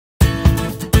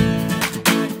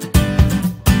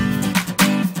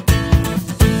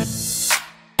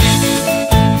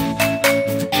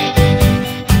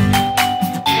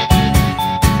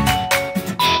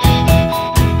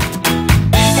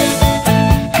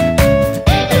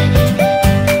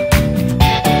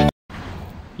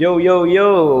Yo, yo, yo!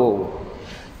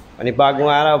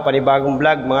 Panibagong araw, panibagong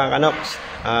vlog mga kanoks.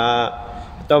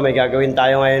 Ito, may gagawin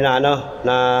tayo ngayon na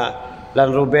na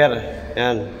Land Rover.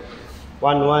 Yan.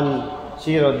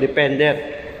 110 Defender.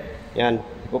 Yan.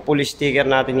 Ipupuli sticker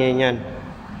natin ngayon yan.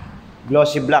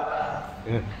 Glossy black.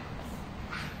 Yan.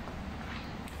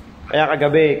 Kaya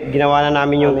kagabi, ginawa na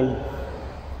namin yung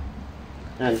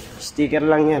yan, sticker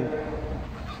lang yan.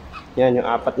 Yan, yung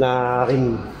 4 na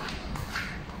rim.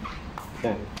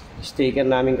 Yan. Sticker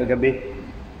namin kagabi.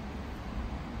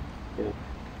 Yan.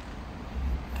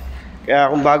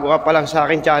 Kaya kung bago ka pa lang sa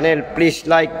akin channel, please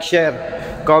like, share,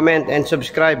 comment, and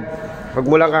subscribe. Huwag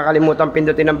mo lang kakalimutan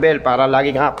pindutin ang bell para lagi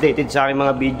kang updated sa aking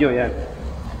mga video. Yan.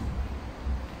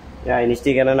 Yan,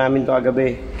 ini-sticker na namin to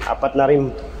kagabi. 4 na rim.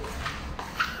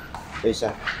 Ito isa.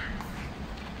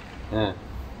 Yan.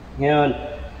 Ngayon,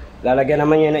 lalagyan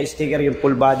naman yan na sticker yung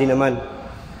full body naman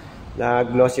na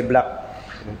glossy black.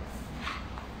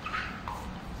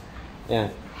 Yan.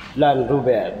 Land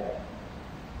Rover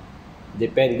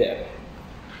Defender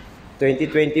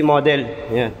 2020 model.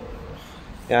 Yan.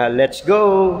 Yan. Let's go!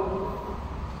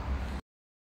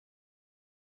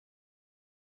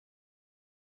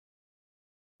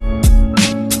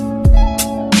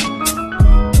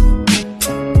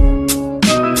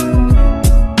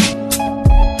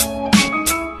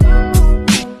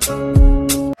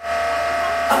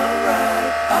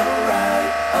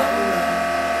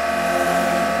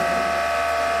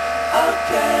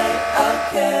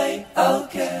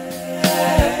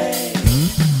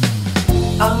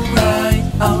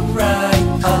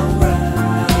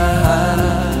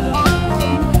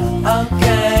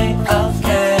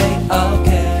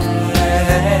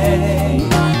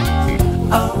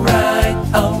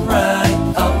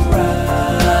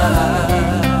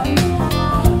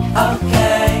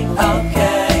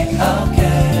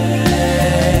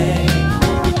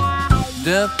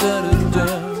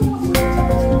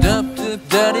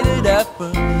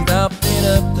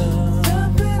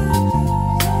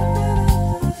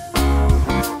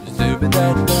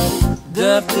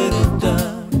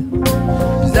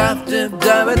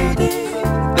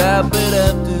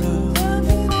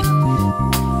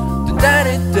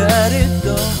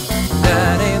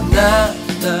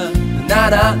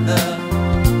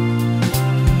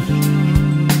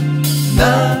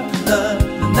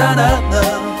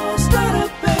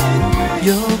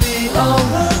 You'll be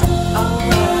alright, alright,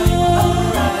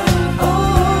 alright,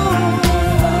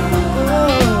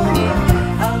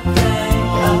 okay, okay,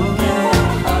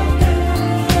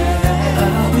 okay,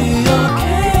 I'll be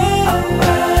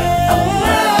okay,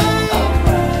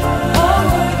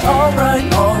 alright,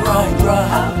 alright, alright, alright,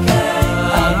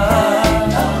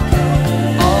 alright,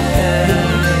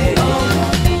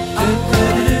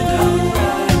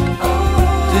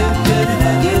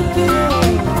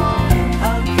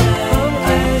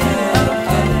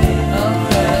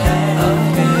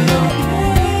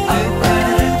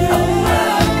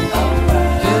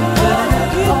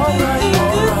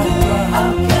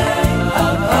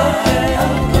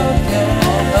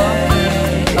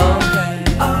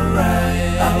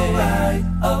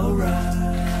 right,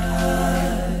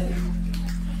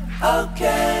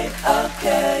 okay,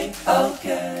 okay, okay,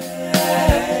 okay,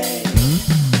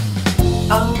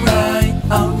 alright,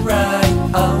 alright,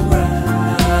 alright,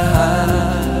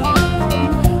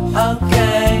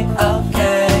 okay,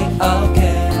 okay,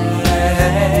 okay,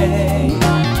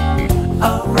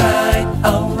 alright,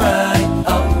 alright,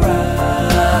 alright,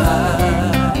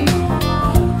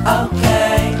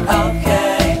 okay,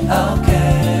 okay,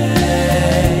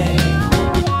 okay,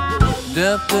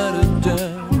 dup dup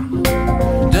dup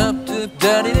dup dup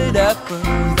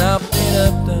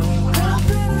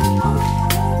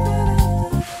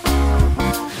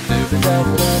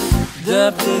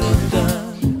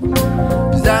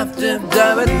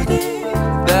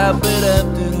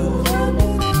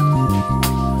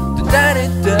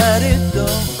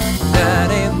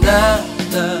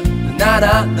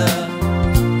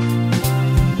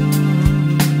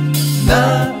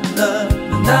dup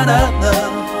dup dup dup.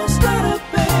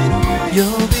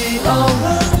 You'll be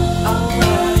alright,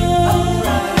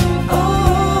 alright,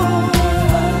 alright,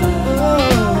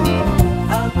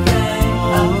 okay,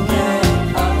 okay,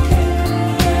 okay,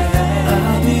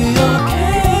 I'll be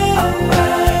okay,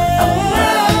 alright,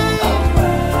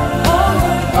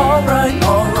 alright, alright,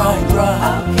 alright, alright, right,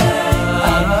 okay,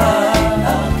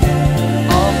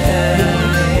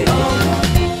 okay,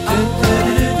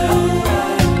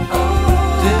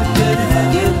 okay,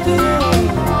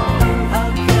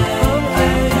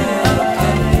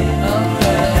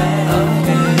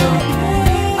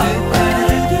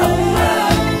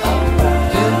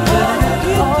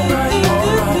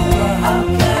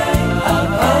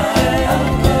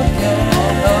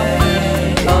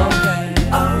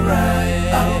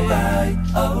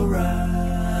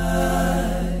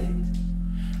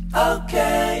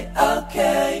 okay,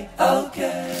 okay,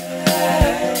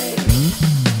 okay.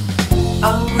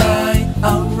 Alright,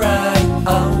 alright,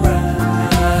 alright.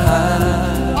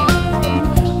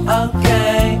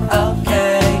 Okay,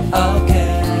 okay,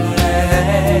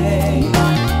 okay.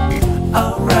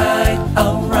 Alright,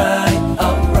 alright,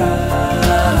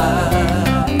 alright.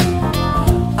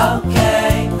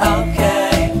 Okay,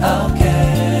 okay,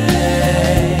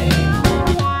 okay.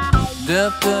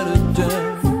 Dup dup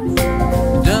dup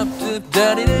dup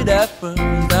dup dup dup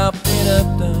dup dup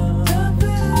dup.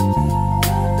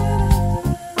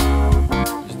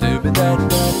 Stupid dup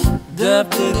dup dup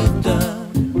dup.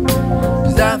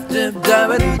 Zap dup dup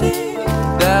dup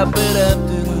dup dup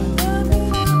dup.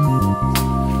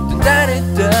 Da da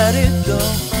da da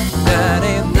da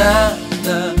da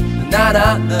da da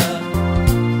da.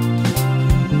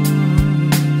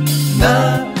 Na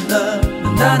na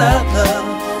na na na.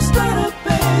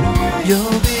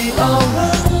 You'll be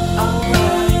alright,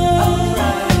 alright,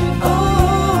 alright,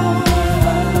 alright.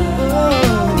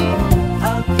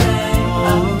 Okay,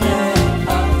 okay,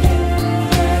 okay.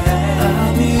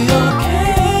 I'll be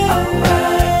okay.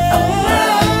 Alright,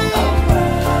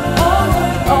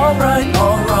 alright,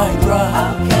 alright,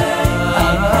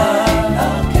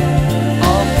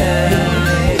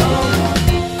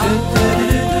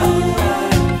 alright, alright, right.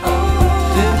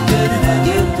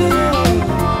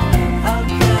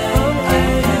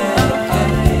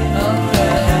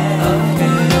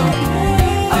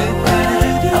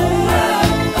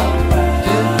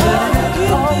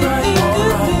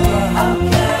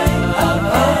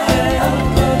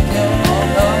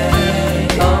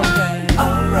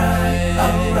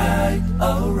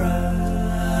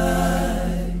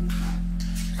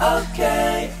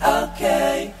 Okay,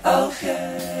 okay, okay, okay, okay, okay.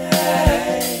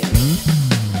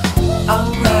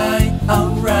 Alright,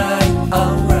 alright,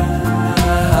 alright.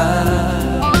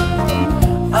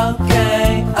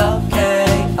 Okay,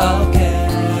 okay, okay.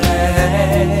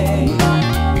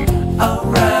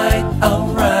 Alright,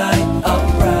 alright,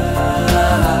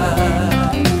 alright.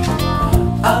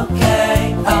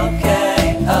 Okay,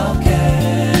 okay,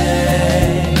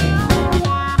 okay.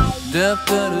 Dup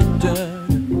dup dup.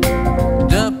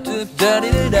 Dup dup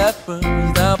dup dup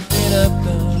dup dup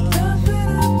dup.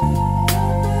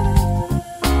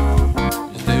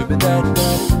 Stupid dup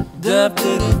dup dup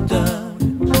dup.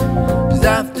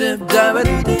 Zap dup dup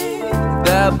dup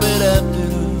dup dup dup.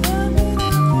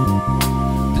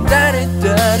 Da da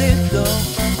da da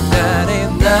da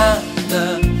da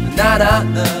da da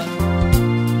da.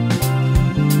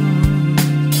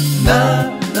 Na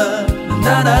na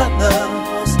na na na.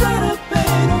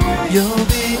 You'll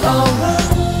be alright.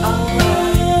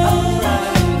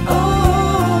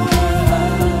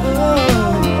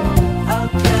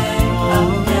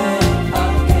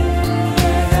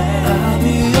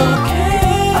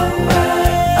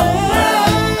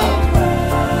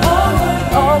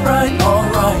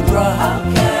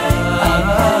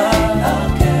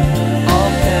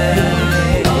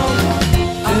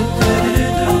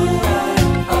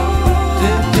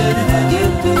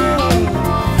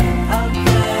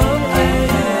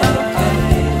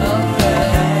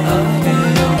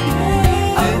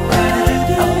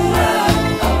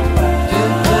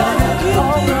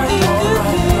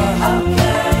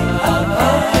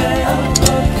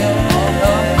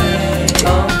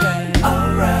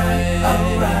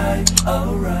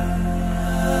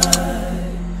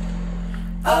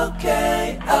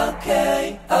 Okay,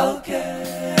 okay, okay.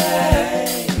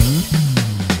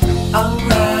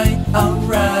 Alright,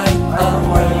 alright,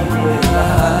 alright.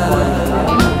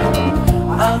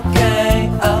 Okay,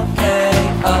 okay,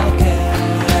 okay.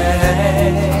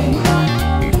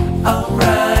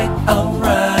 Alright,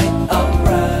 alright,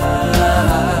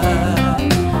 alright.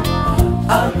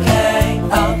 Okay,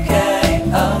 okay,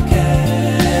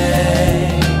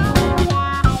 okay.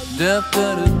 Dup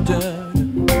dup dup.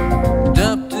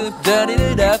 Dup dup dup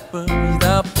dup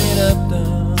dup dup dup.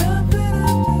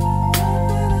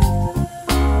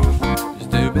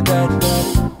 Stupid dup dup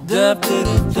dup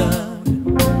dup.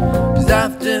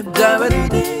 Zap dup dup dup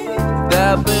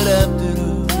dup dup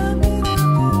dup.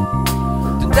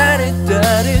 Da da da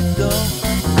da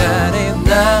da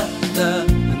da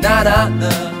da da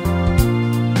da.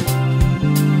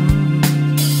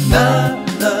 Na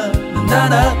na na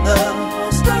na na.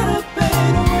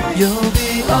 You'll be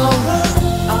alright.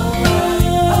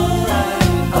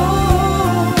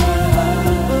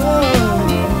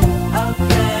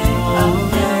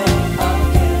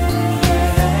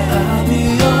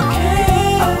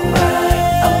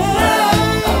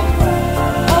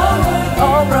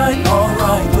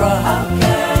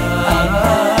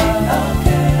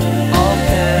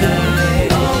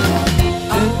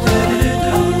 Do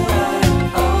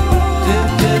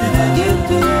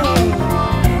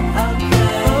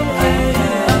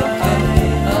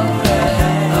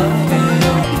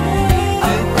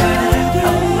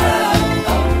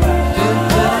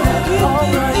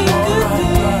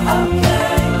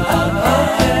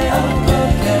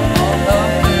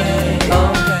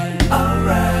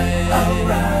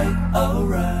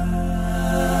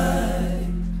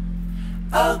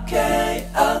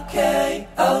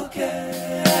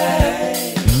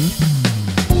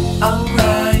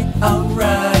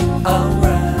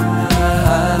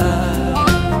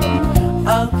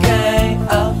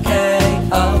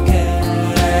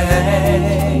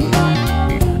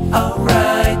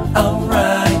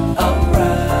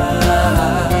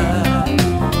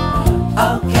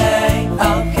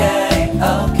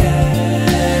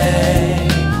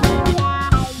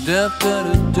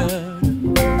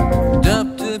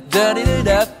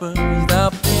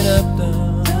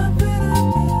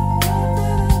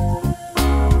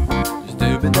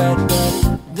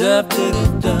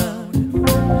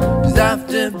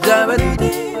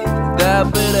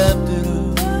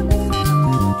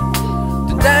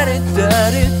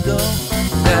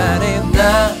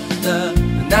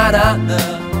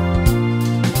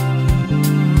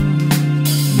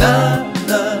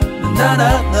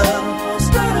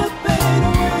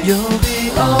You'll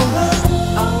be alright,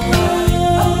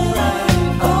 alright,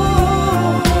 alright,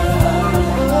 alright.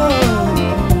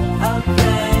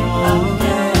 Okay,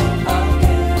 okay,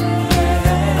 okay.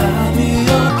 I'll be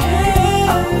okay.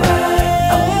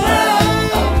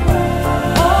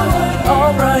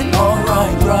 Alright, alright, alright,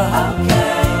 alright, alright,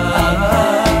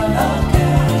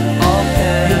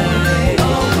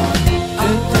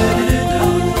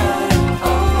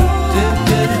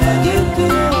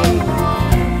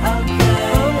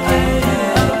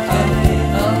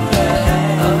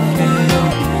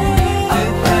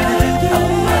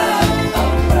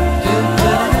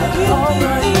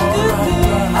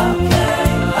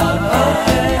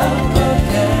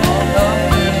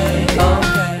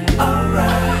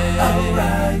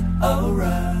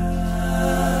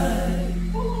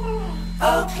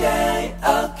 Okay, okay, okay, okay,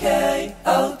 okay,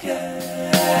 okay.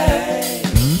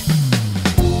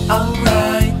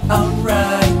 Alright,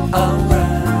 alright, alright.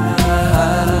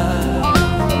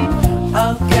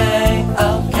 Okay,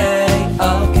 okay,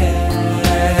 okay.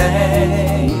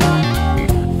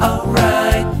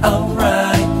 Alright,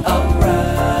 alright,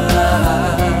 alright.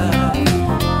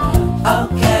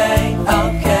 Okay,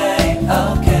 okay,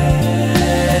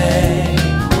 okay.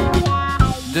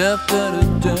 Dup,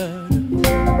 dup, dup,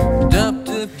 dup,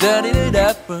 dup, dup,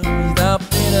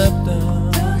 dup, dup,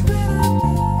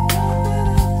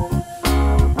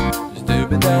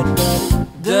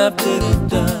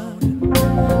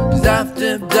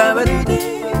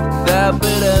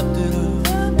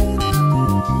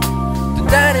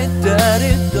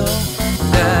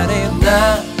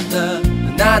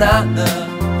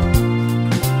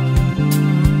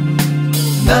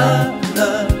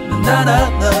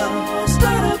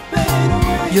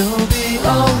 you'll be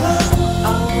alright,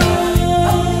 alright,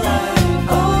 alright,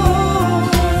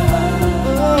 alright.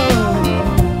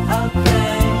 Okay,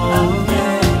 okay, okay.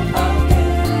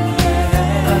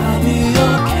 I'll be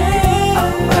okay.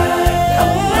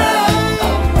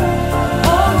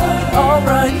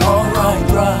 Alright,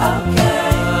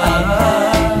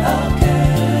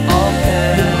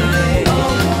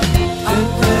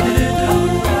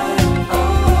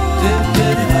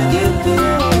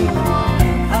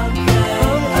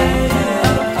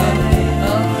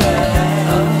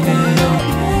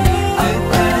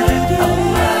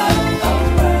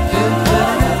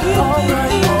 alright,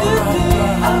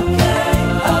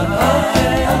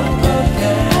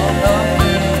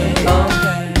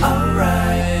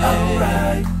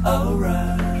 alright, alright, right.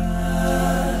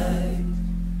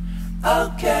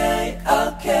 Okay,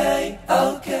 okay,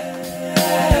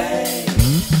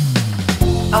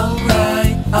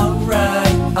 alright,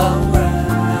 alright, alright.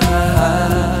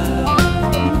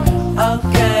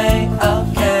 Okay,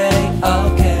 okay,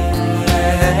 okay.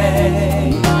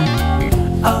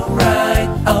 Alright,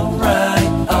 alright,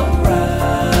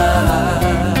 alright.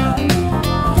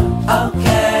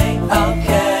 Okay,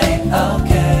 okay,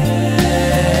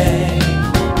 okay.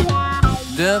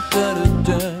 Dup, dup,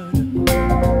 dup,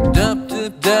 dup,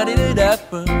 dup, dup,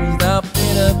 dup, dup,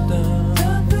 dup, dup.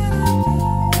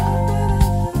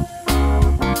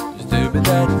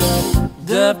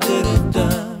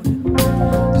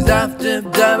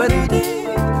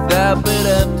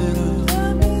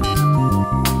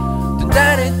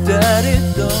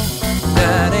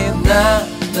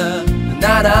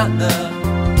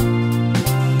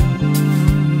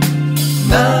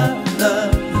 Dup,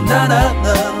 dup, dup, dup, dup,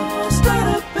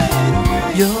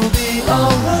 you'll be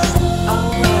alright,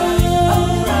 alright,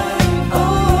 alright,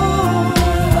 alright.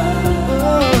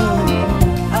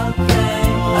 Okay,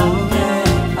 okay,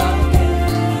 okay.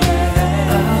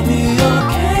 I'll be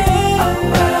okay.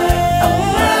 Alright,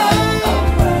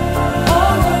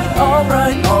 alright, alright,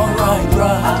 alright, alright,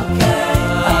 right.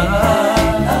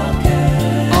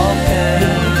 Okay,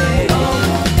 okay,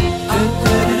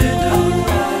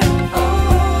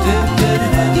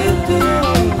 okay.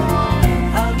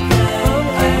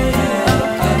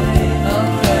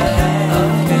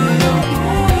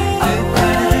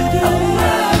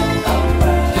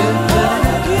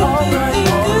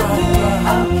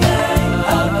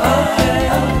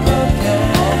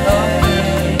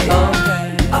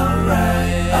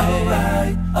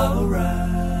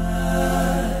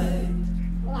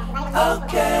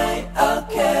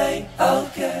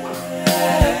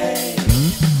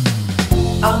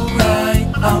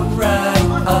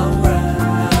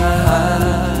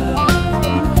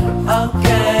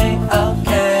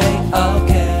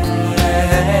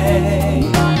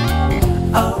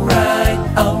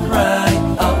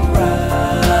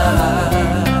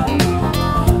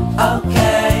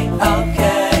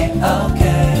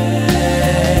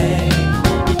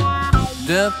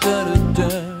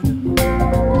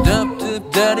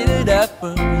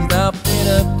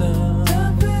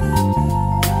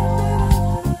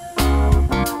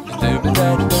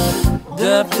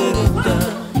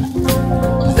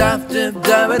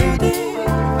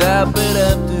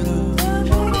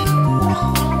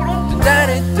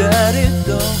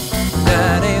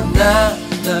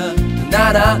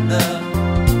 na na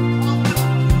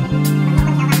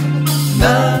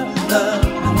na na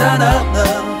na na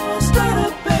na.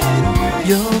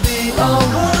 You'll be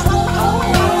alright.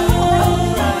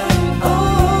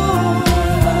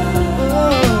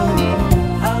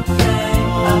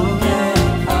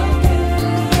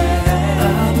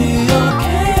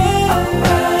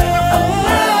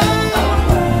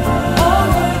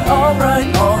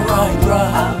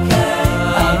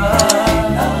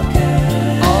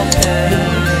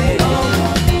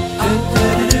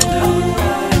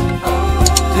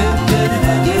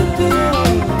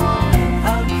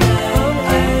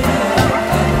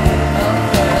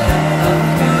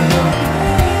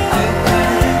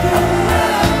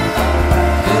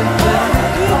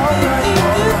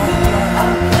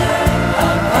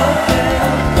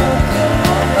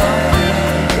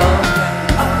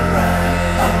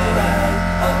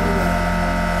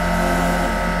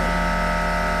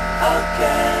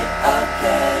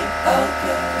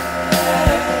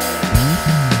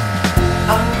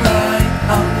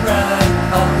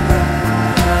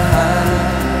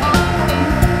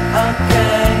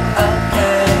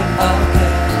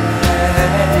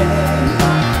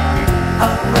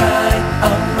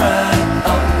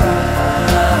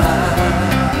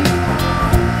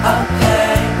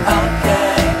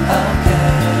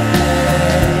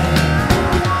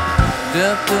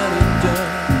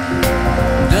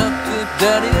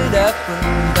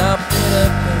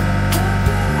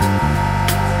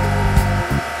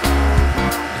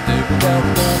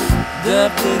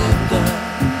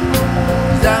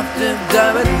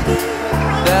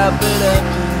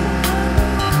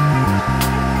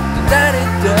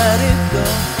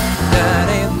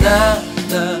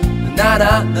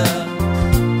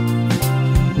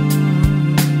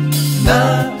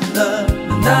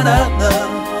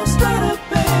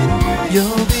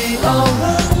 You'll be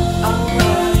alright.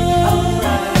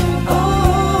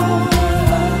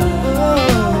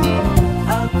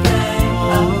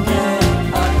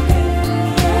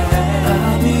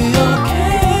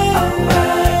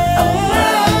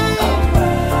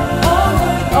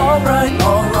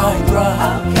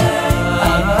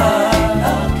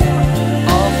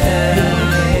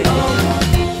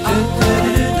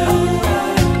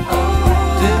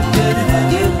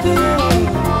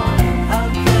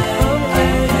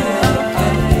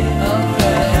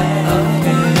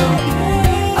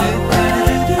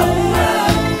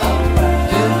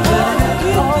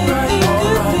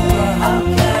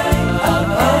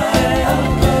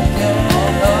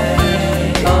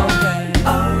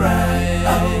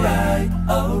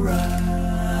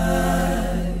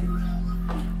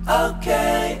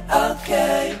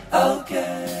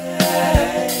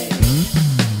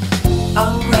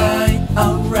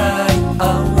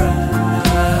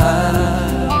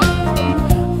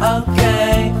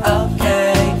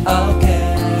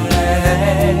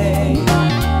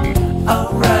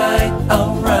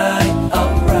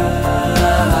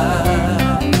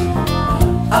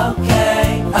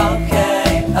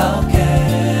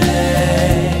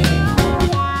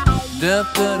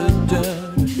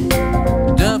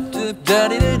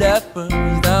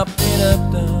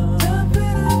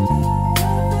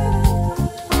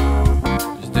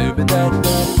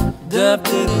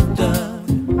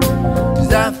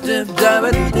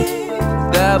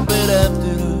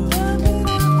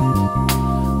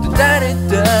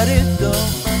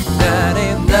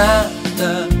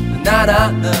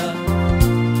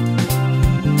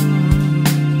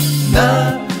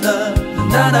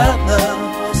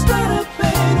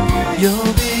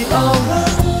 You'll be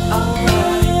alright.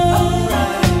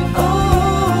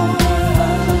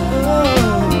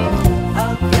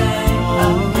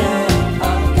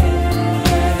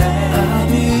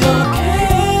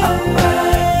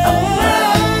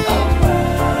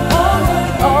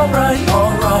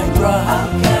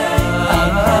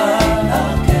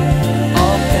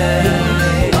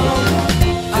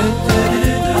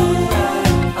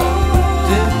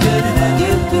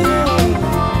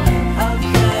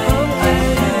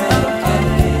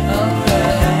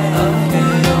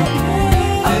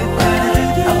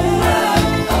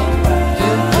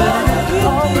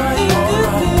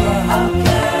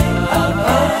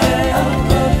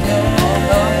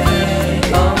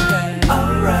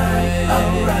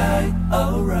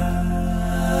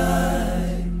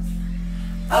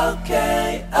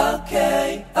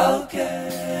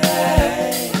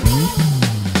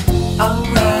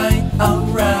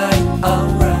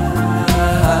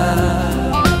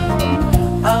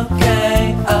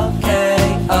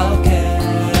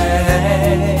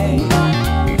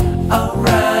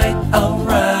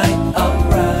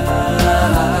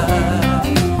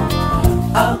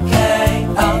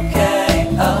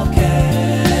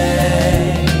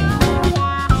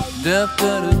 Dup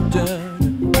da da da,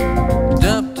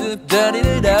 dup dup da di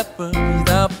da da,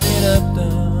 dup it up da.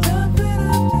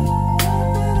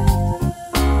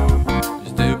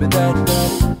 Dup da da,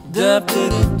 dup da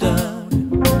da da,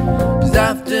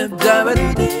 dup dup da ba di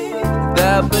di,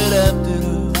 dup it up da.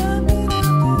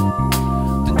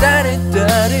 Da di da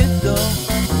di do,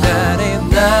 da di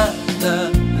da da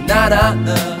da da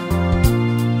da.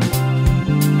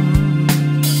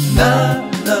 Na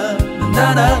na na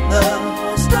na na.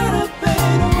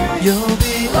 You'll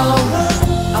be alright,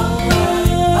 alright,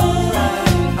 alright,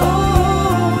 alright.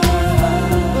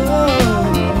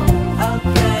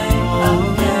 Okay,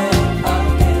 okay,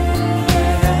 okay.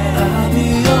 I'll be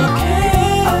okay.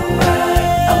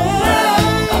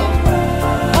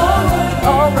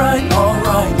 Alright,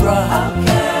 alright, alright, alright,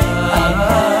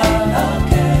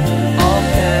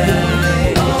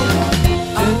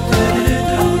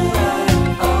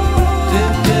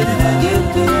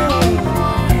 alright,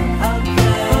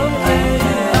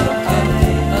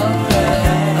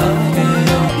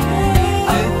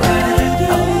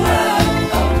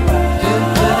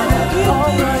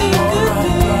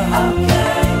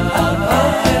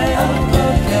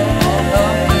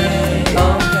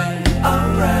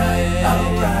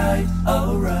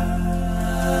 right.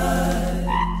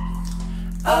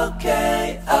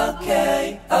 Okay,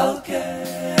 okay, okay.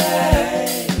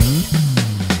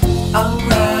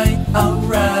 Alright,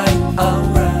 alright,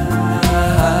 alright.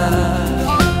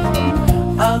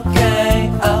 Okay,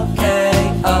 okay,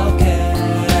 okay.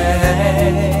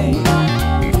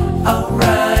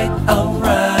 Alright,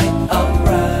 alright,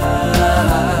 alright.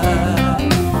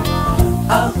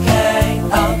 Okay,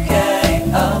 okay,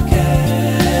 okay.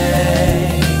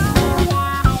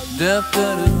 Dup da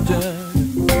da da.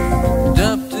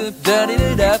 Dup dup da di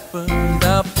da da,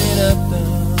 dup it up da.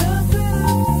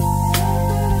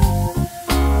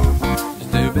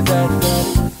 Dup da da,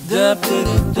 dup da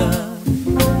da,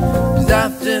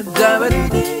 dup dup da ba di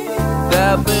di,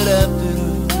 dup it up da.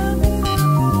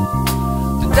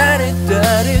 Da di da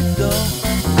di do,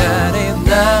 da di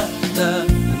da da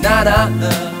da da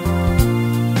da.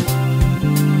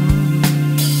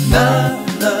 Na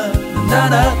na na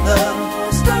na na.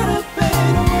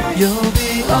 You'll be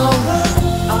alright.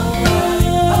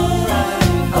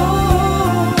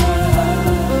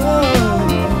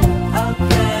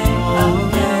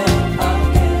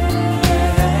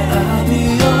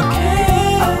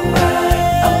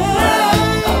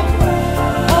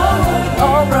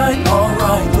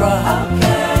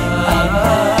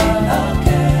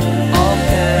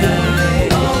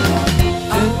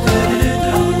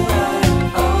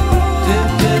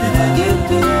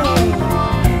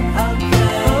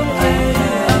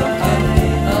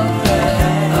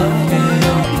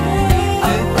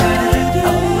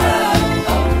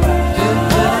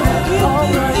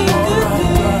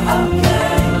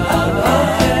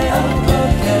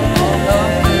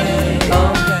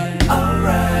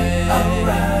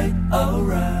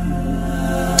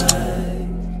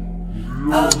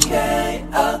 Okay,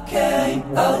 okay,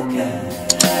 okay.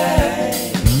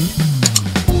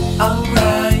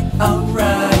 Alright,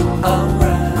 alright,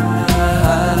 alright.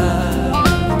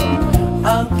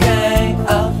 Okay,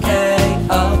 okay,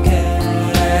 okay.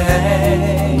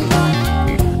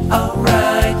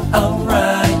 Alright,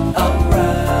 alright,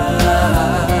 alright.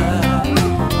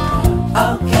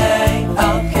 Okay,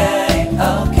 okay,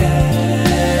 okay.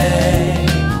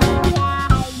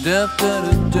 Dup da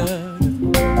da da.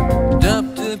 Dup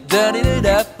dup da di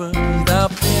da da,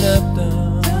 dup it up da.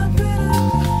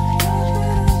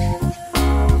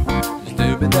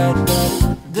 Dup da da,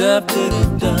 dup da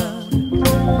da,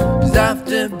 dup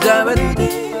dup da ba di di,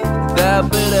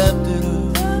 dup it up da.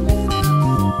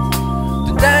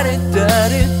 Da di da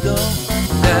di do,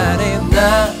 da di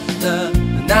da da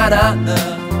da da da.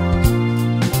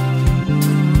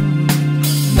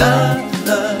 Na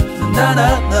na na na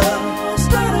na.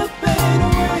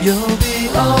 You'll be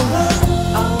alright.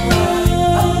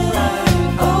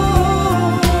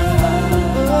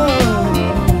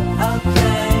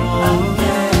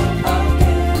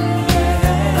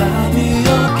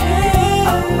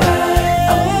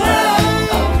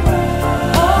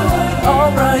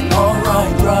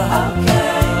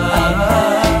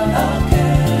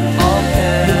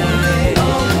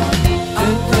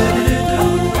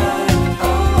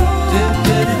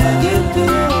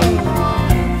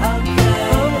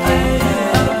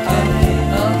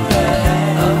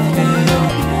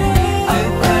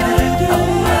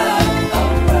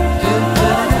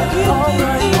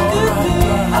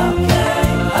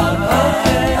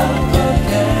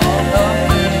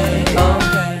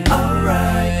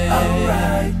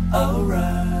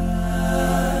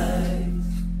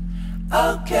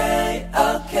 Okay.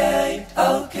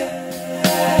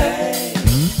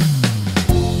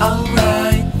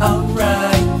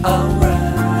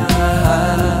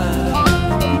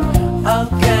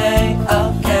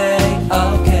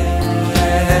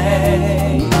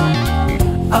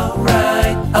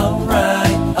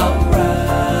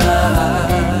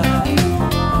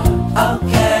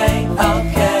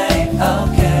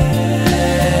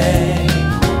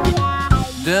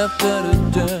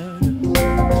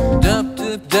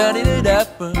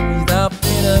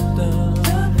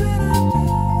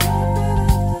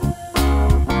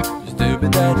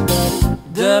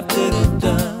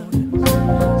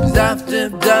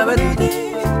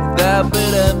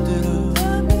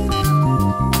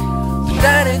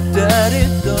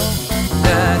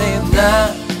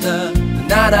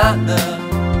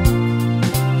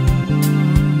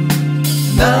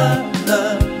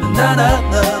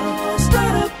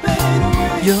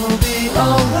 You'll be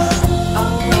alright,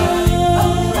 alright,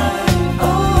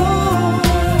 alright,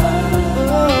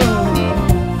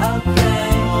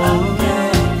 okay, okay,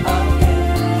 okay.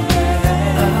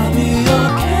 I'll be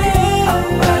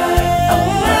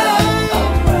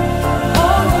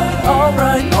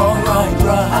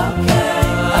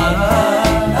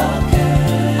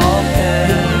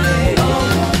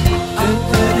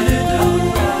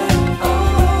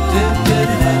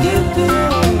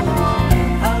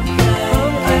okay,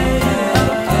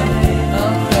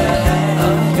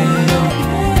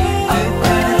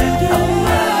 alright,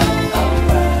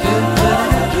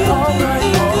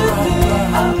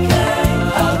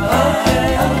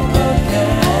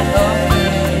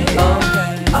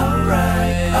 alright,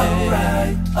 alright,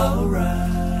 alright, alright, right.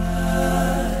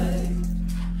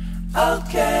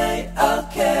 Okay,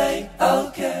 okay,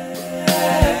 okay.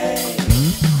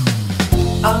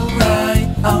 Alright,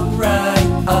 alright,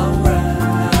 alright.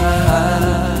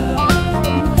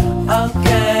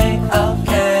 Okay,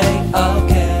 okay,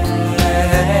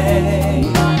 okay.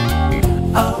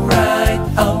 Alright,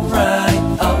 alright,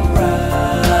 alright.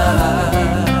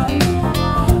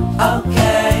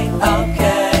 Okay,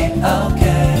 okay,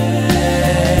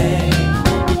 okay.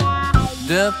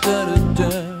 Dup, dup,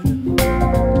 dup.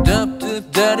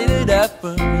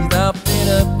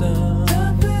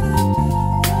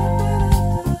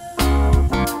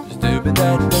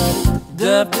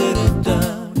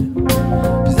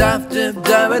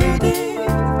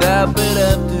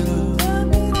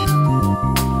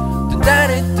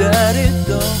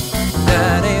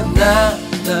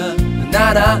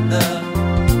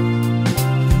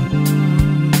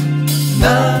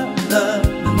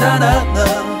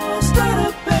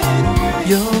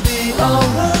 You'll be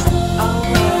alright,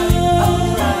 alright,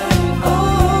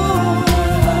 alright,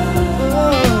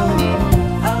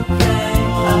 okay,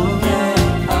 okay,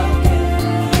 okay.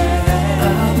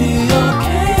 I'll be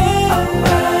okay,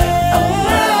 alright,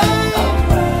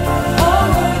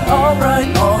 alright,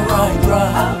 alright,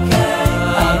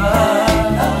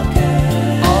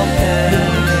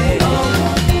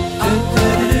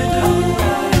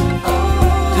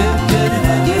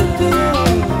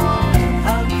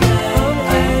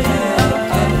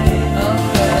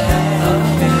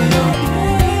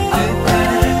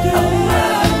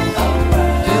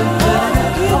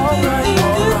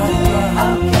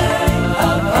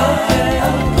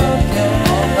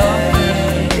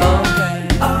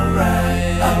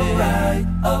 alright,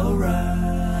 alright, right.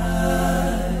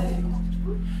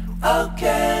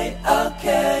 Okay,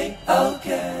 okay, okay,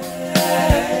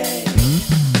 okay.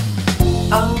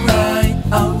 Alright,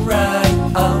 alright,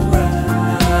 alright.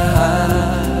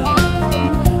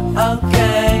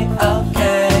 Okay,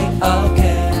 okay,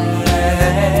 okay.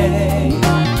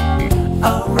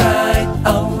 Alright,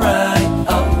 alright,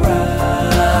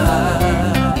 alright.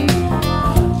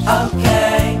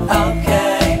 Okay,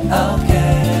 okay,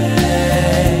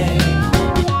 okay.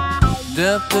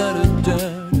 Dup, dup, dup.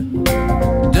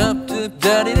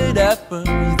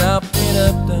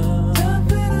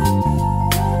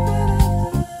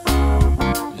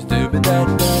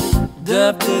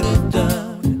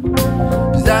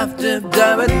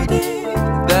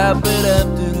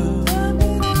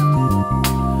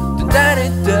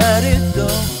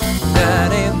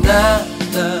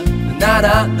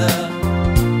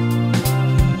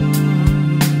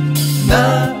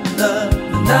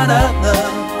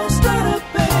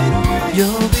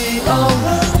 You'll be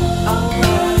alright,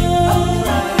 alright,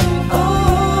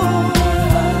 alright,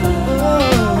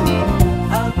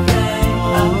 okay,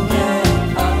 okay,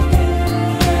 okay.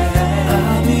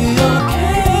 I'll be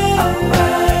okay,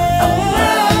 alright,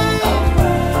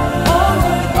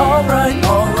 alright, alright,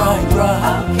 alright,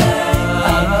 right. Okay,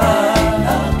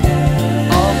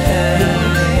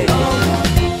 okay, okay.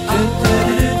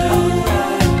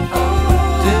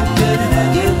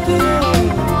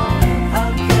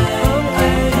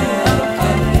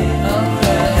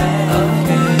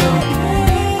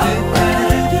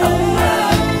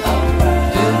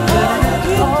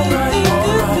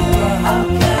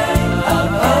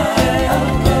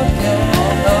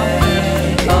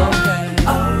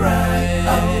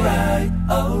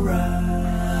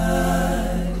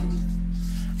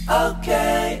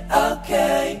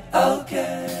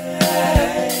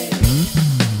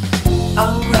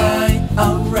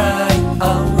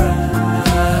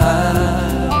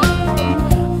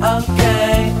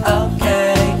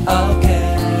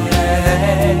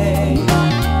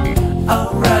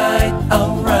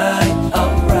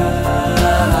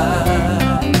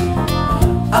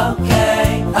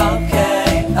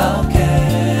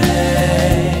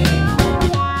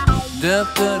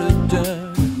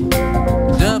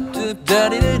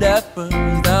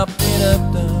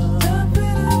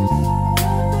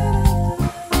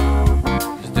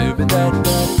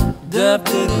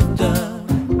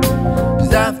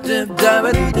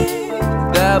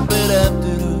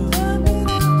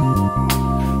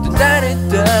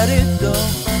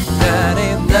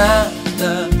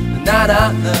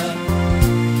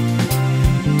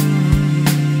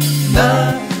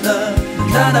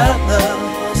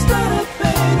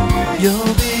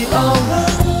 You'll be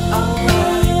alright.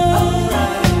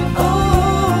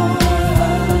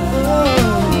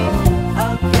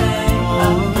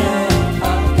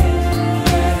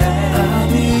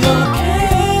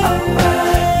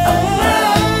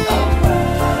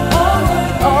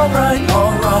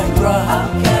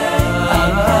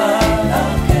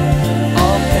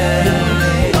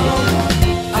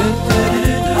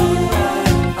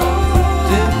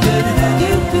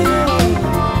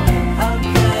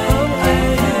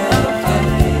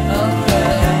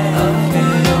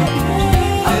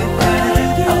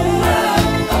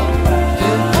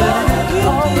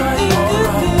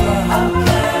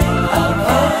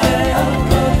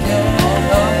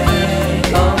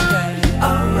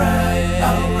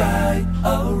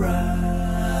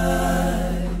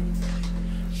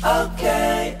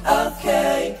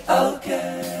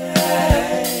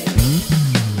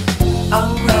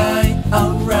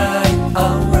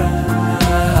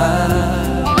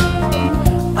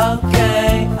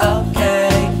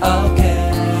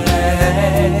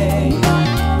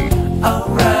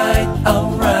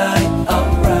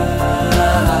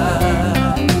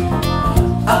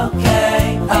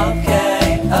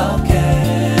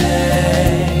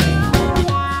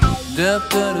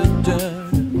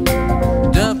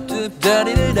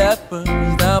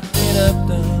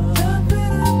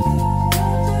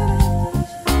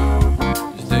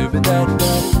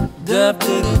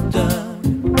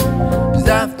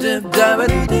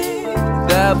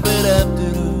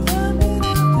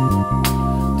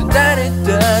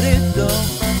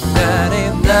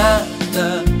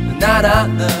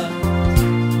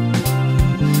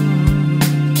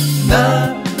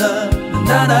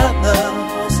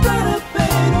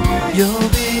 You'll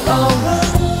be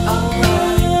alright.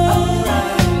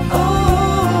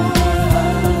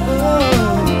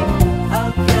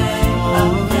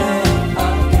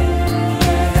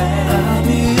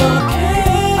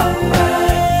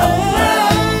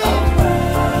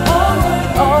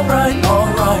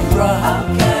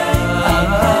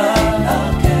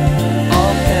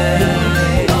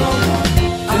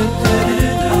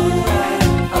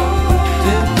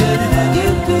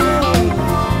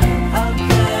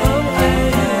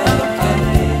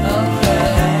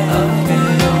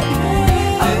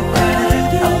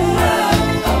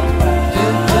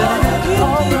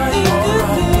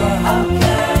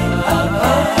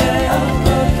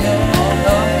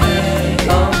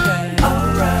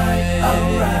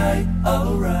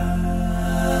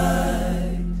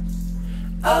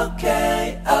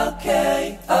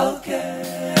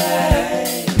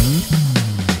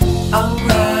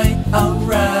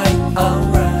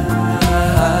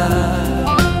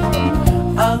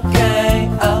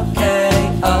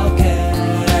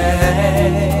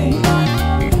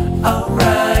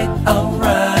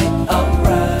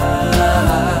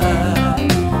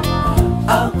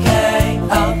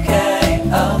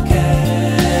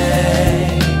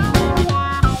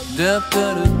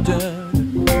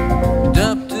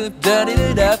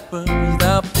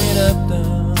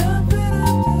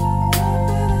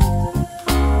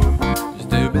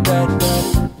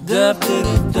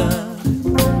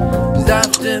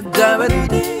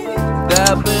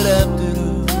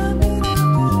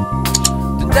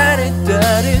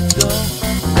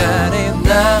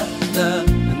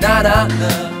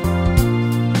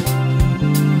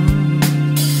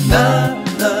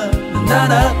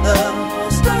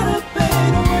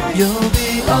 You'll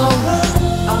be alright.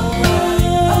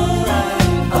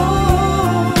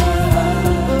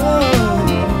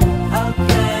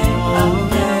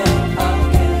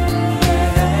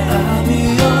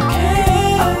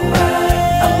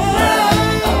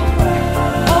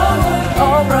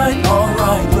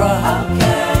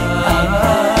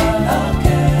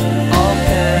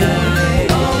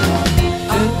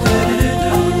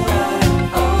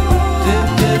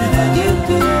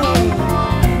 Do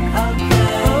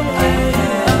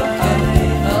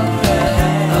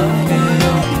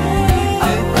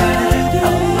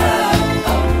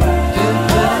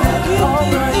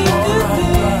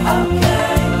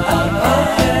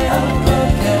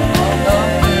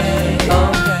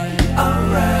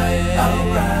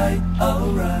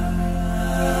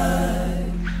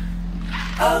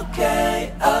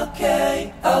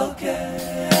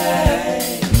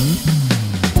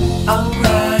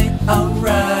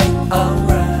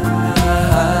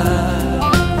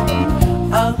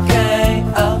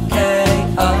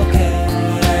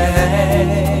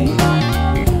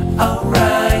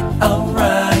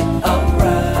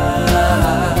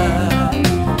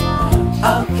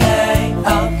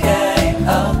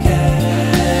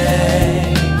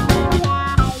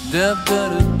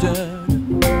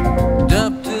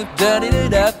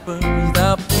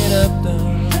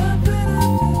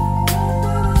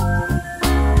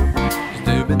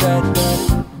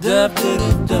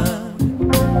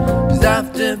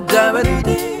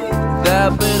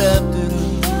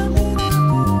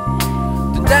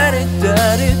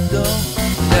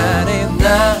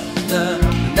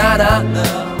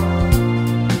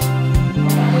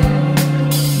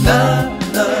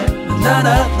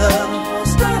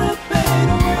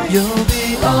You'll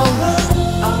be alright.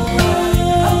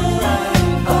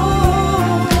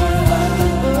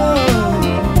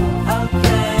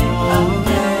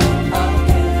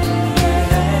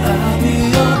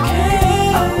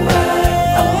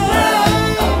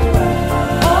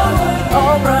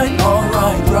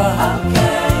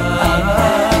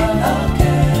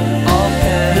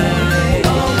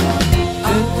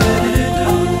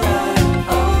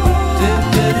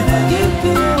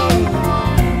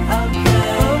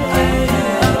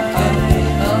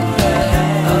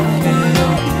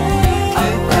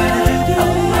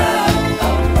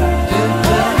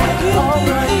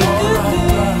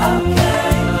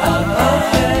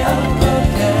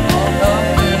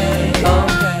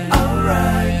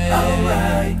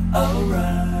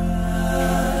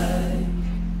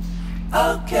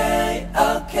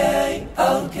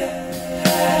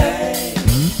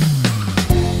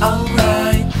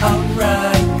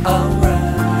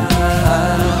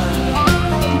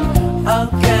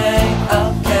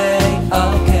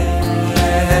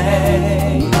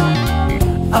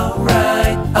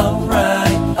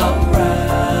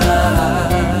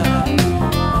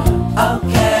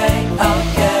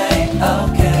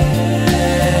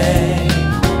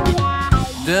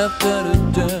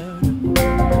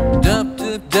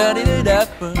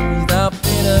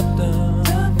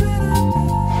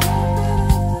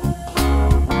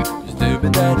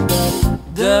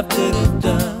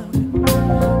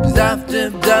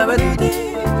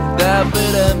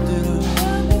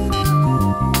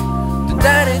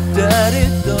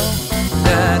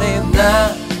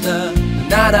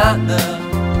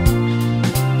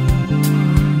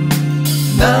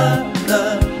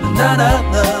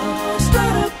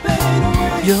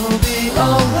 You'll be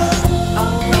alright.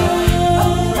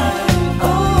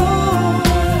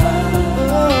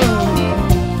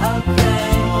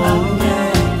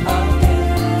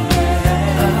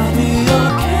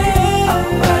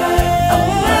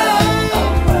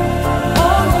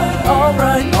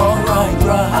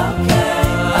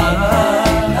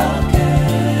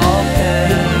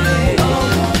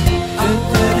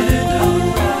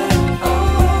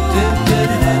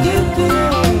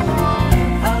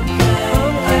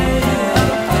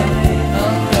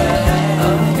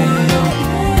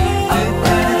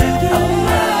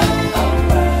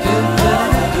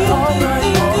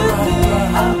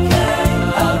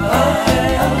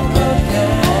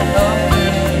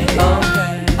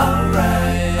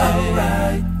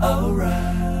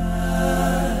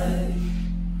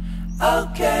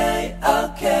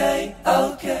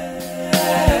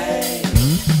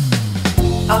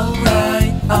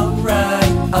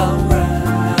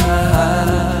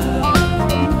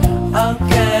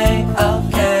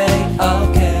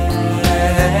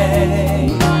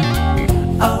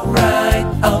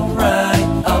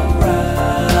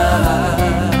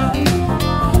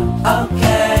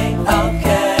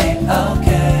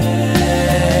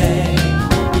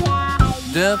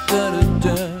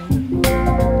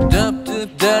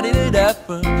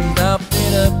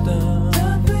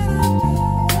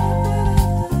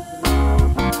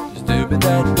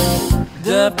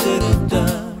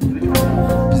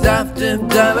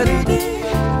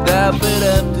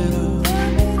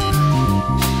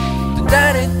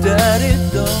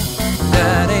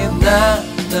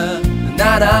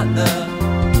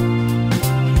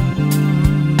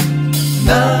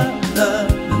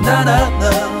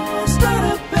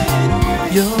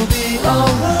 You'll be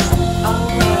alright.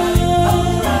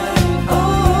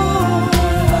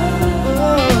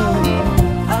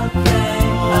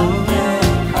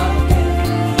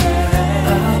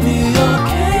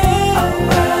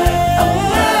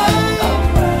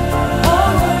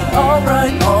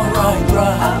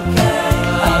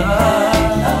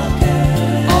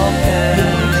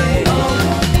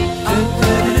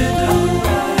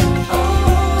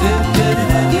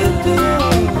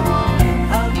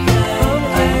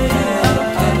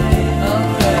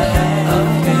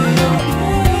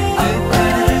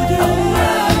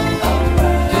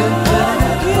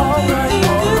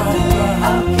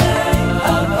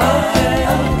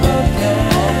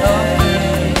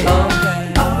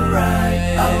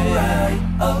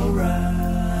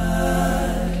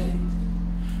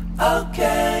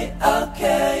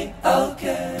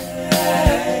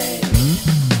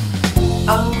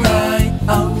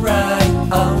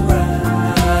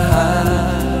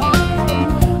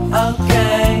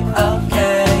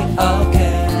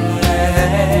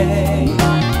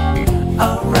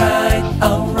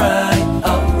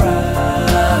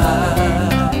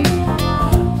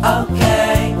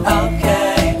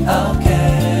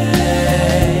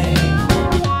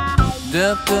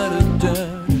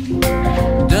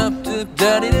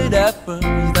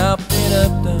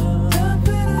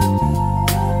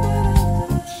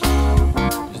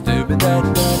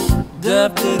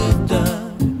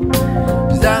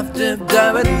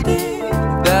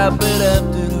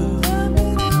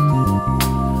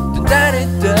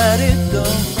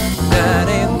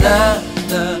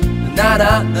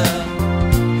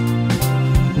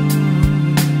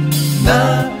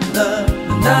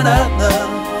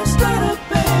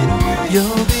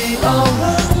 You'll be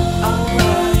alright.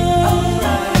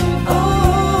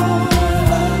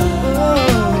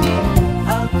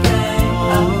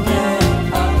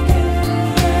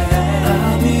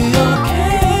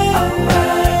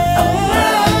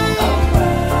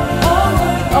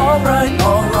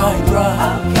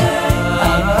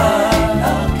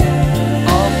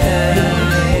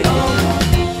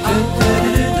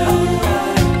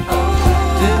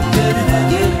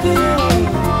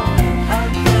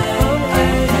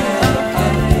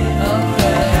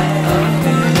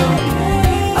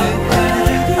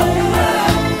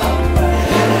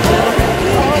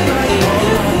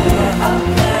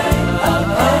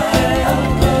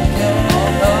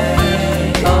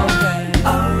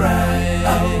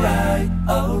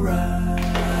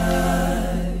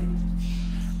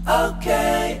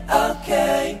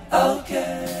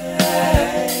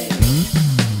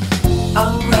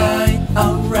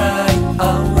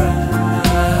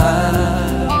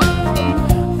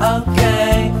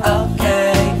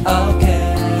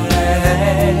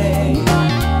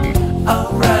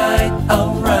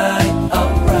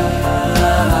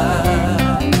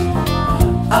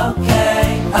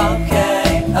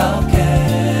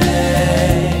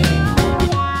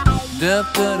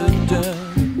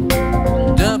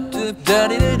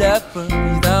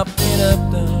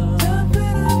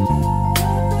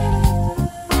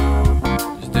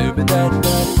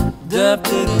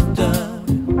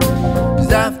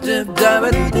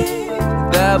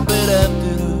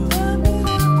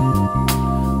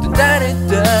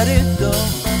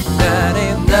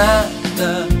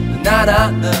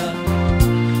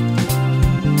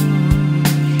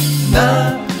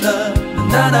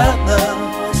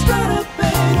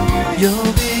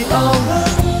 You'll be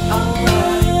alright.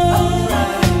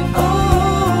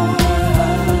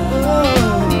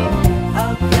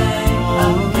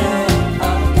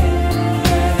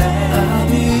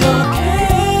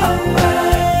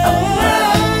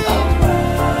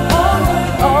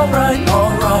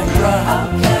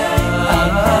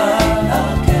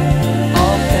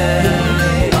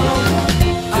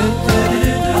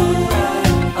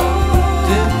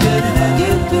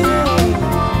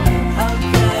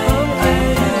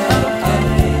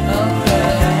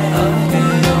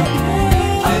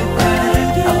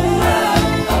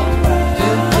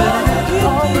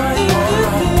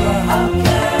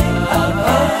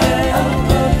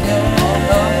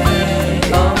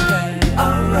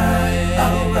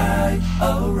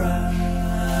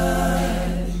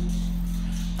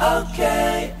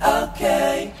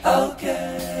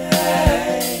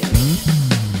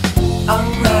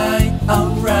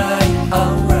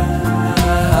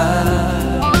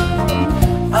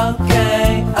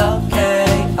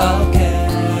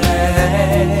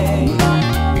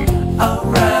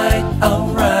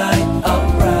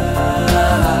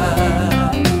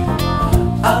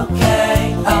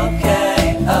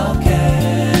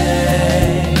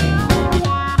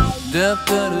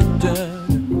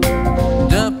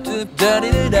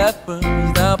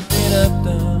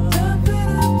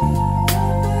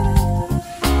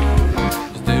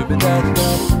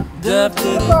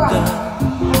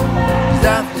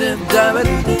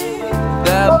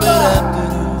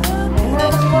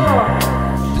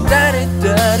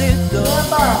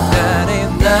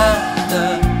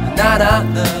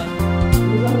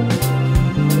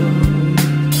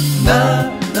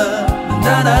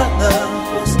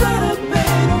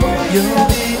 You'll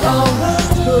be alright.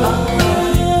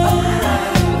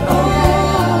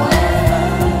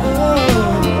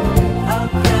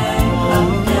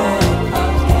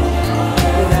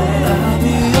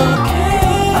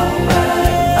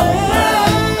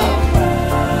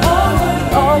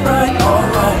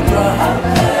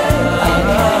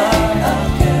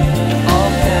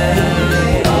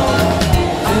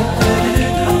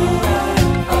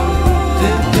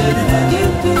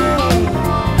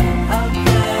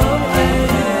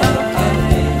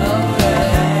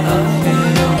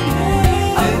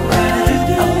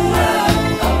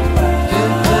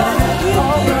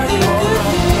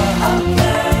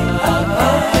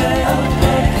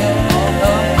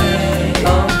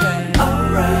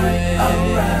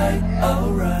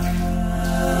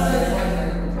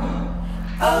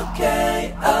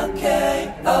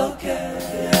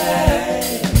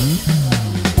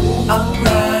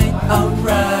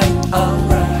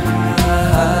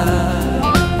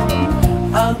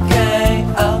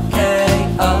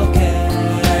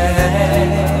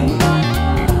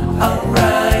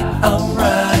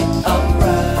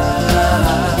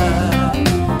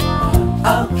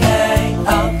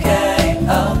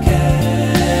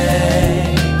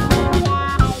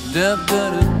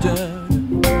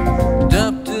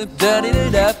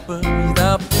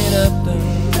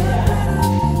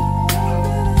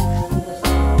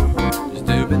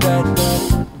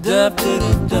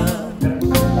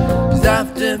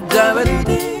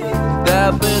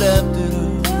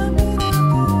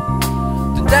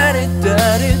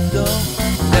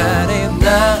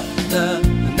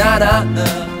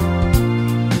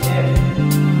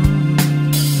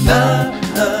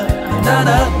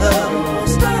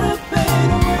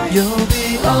 You'll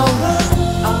be alright,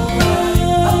 alright,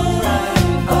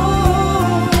 alright,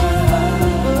 oh,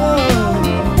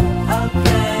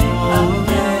 okay,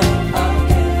 okay,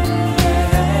 okay,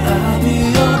 I'll be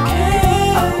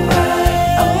okay,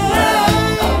 alright, alright,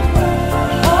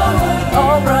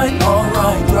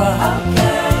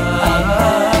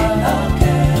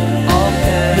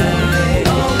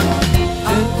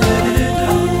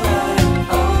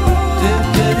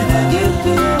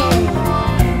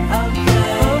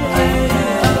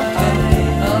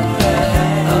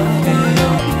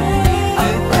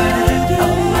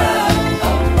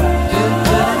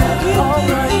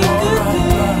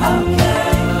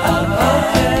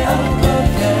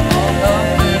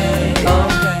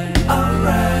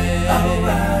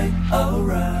 alright, alright,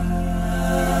 right,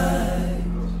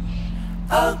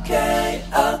 okay,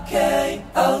 okay,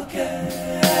 okay.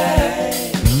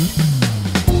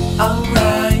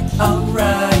 Alright,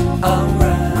 alright,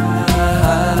 alright.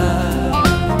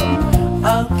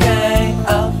 Okay,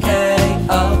 okay,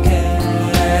 okay.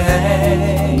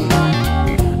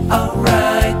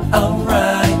 Alright,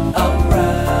 alright,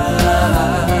 alright.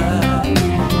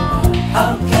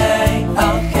 Okay,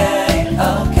 okay,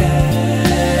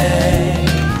 okay.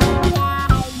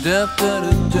 Da da da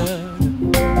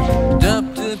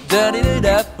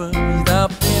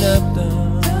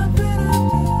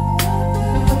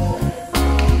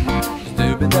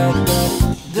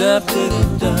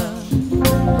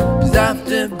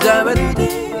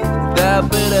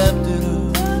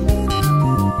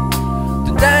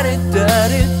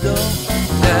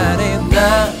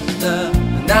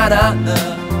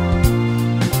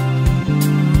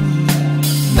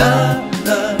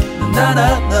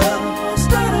da.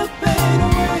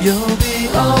 You'll be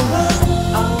alright,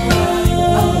 alright,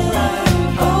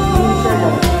 alright,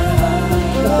 oh,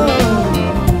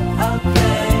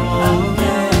 okay,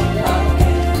 okay,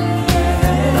 okay,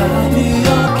 I'll be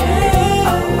okay,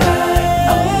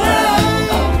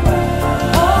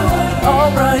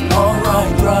 alright, alright, alright,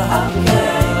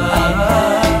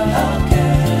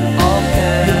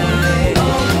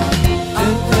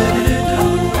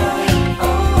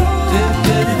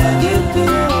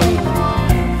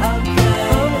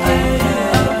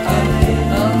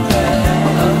 alright,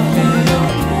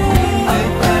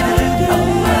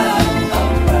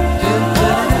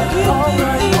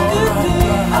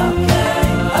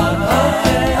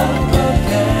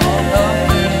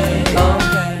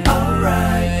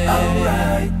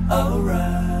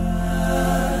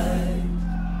 right,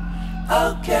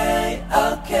 okay,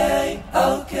 okay,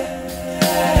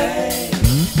 okay.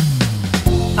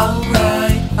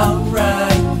 Alright,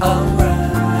 alright,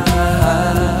 alright.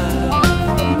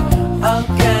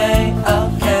 Okay,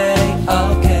 okay,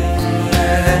 okay.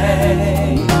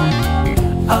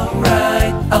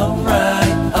 Alright,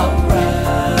 alright,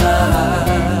 alright.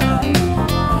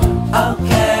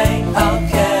 Okay,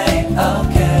 okay,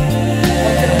 okay.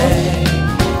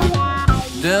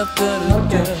 Da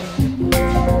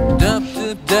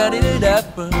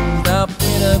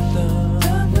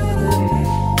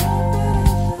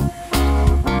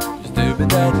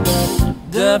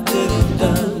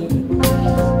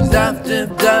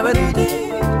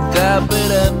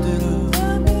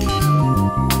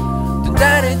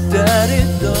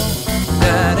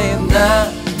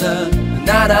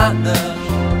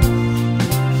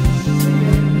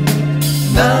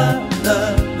da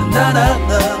da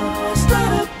da.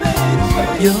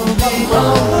 You'll be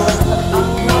alright,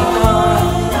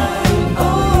 alright, oh,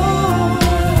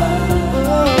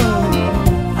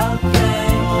 okay,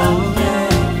 okay,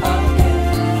 okay,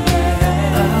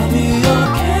 I'll be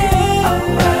okay,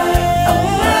 alright,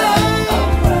 alright,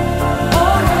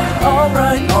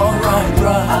 alright, alright,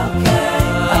 right, okay, okay.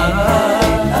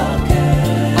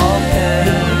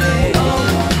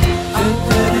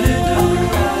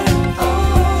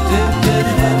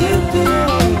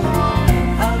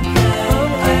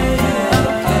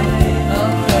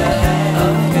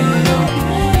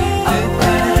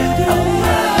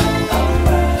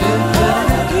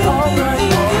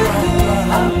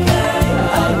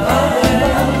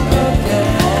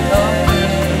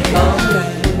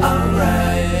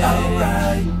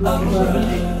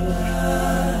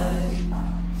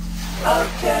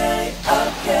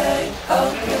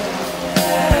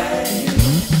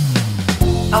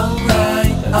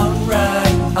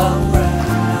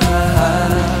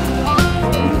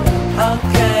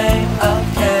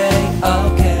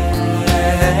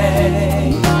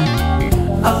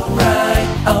 alright,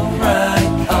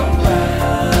 alright,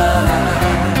 alright.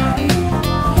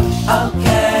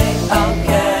 Okay,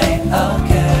 okay,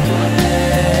 okay.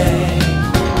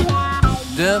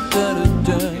 Dup dup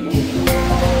dup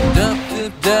dup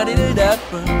dup daddy dup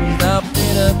dup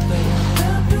dup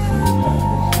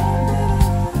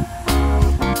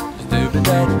stupid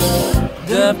dup dup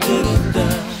dup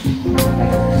dup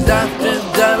stop dup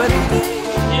dup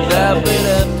dup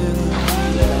dup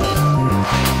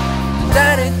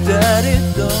daddy daddy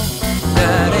dup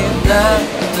daddy dup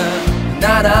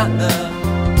da da da na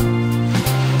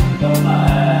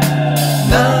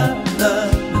na na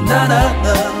na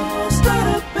na start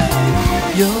it baby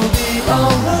you'll be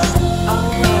alright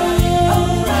alright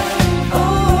alright oh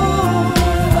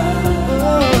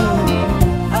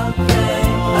okay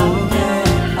okay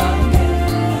okay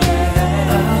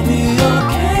I'll be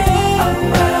okay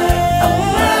alright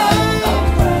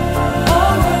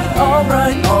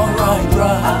alright alright alright alright right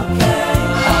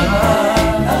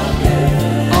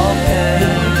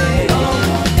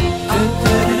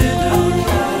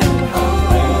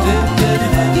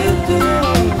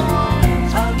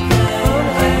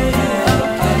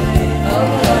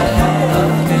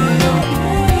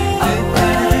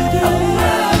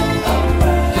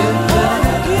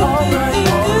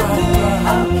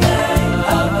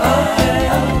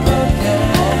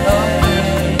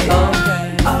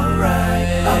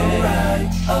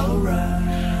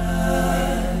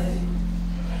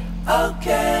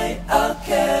okay okay,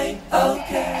 okay,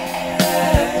 okay.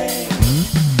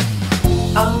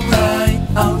 Alright,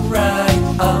 alright,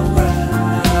 alright.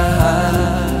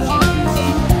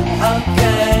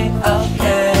 Okay,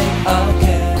 okay,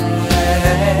 okay.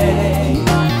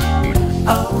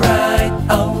 Alright,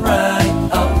 alright,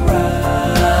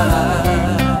 alright.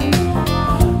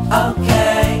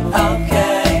 Okay,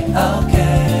 okay,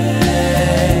 okay.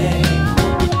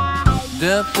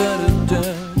 Dup, dup,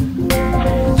 dup.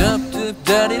 Dup dup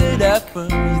daddy dup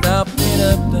dup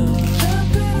dup dup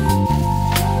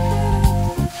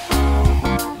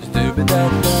stupid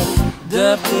dup dup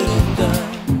dup dup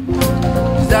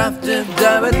stop dup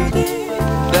dup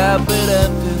dup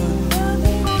dup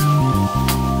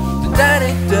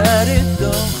daddy daddy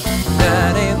dup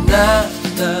daddy da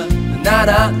da da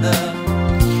da da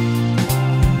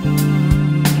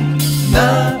na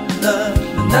na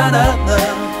na na na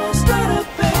start it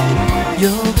baby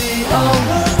you'll be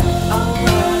alright.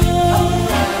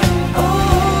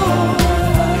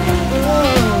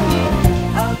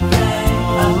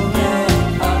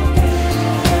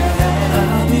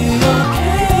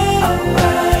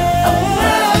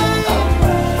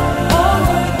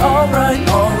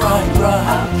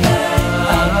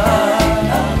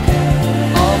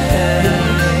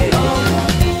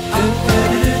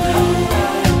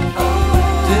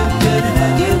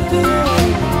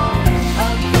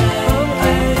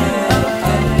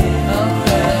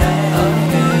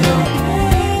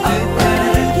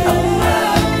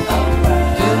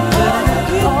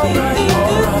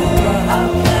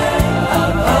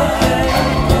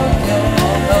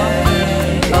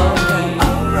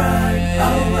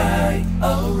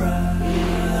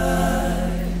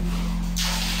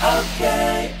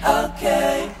 Okay,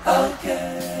 okay,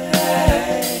 okay.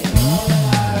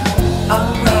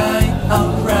 Alright,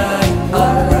 alright,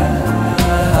 alright.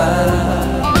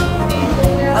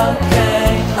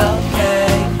 Okay, okay,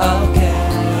 okay.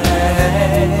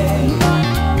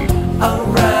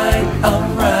 Alright,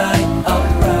 alright,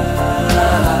 alright.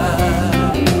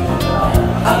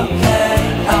 Okay,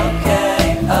 okay,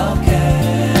 okay.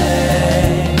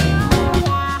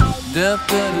 Dup,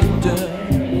 dup, dup.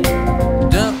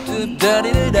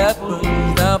 Daddy dup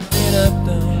dup dup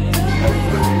dup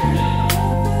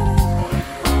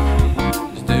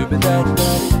stupid dup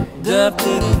dup dup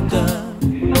dup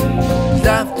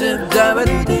stop dup dup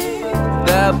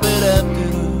dup dup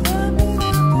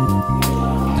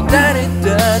daddy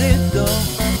daddy dup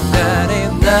daddy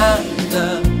da da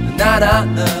da da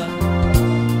da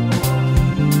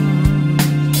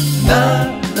na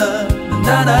na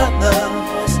na na na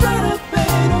start it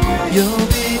baby you'll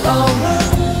be alright.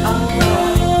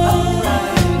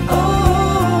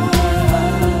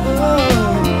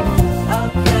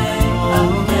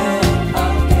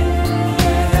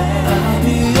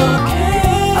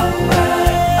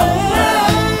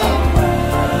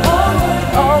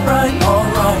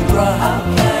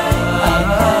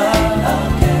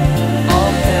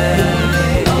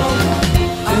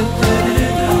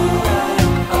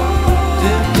 Do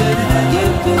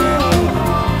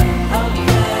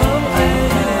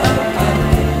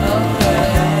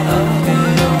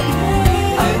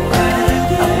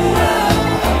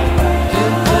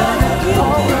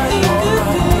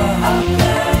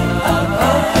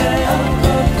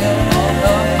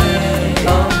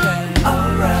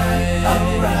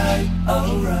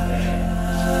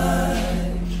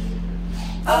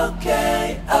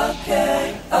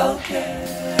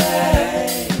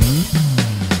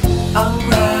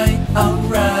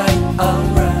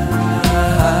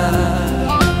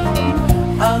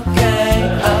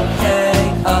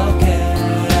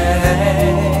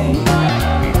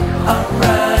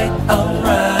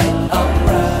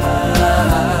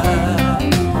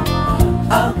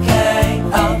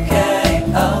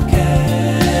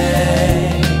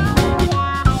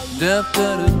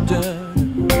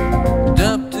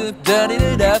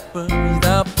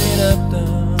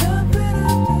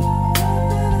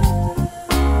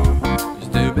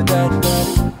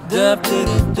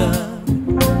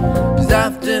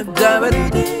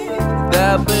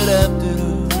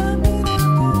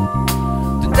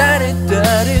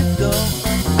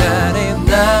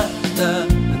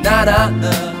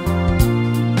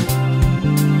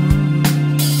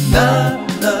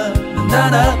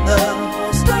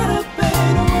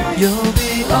You'll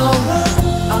be alright.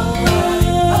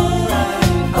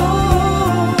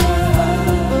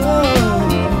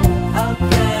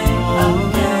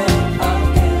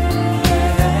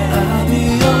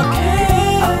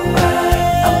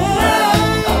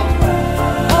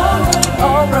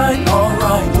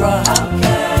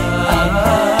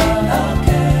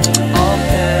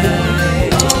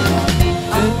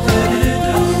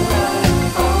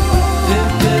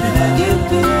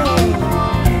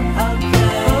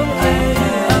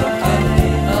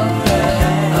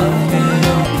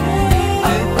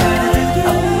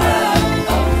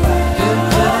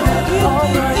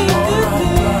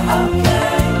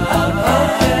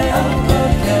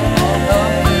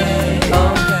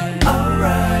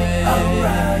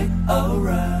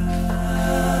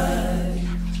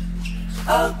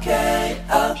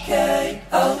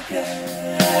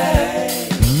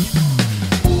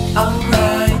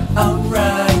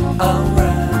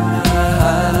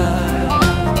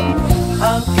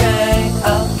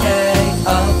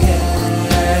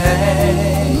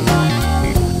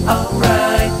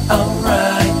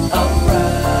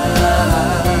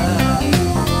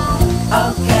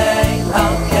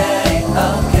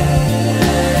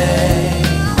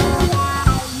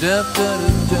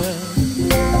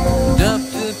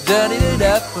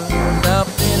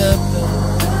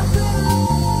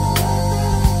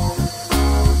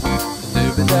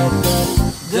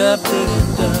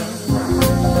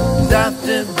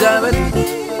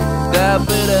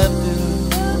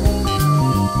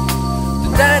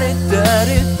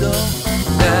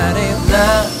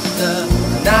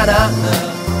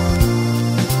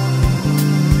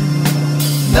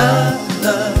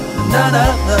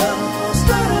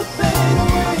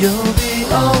 You'll be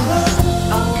alright.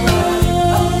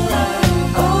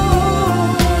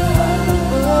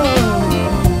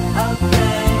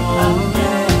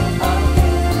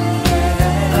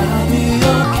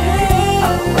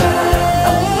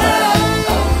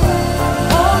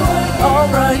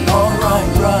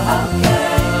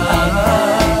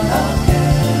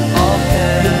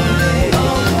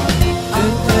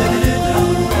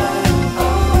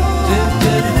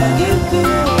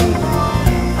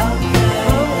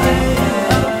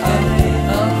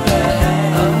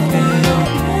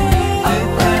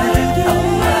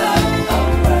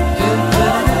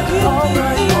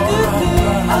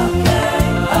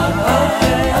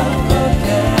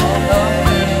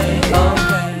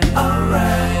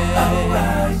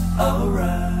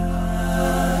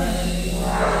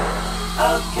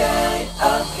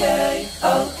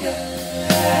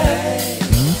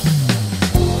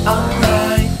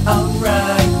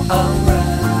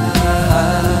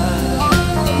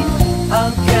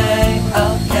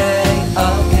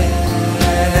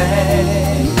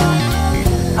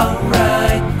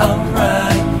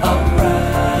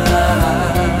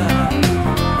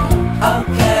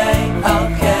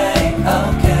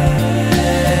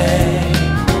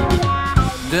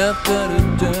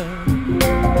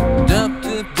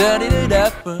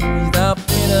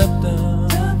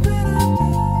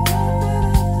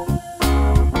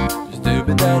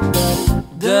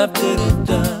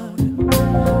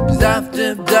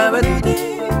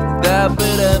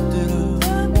 After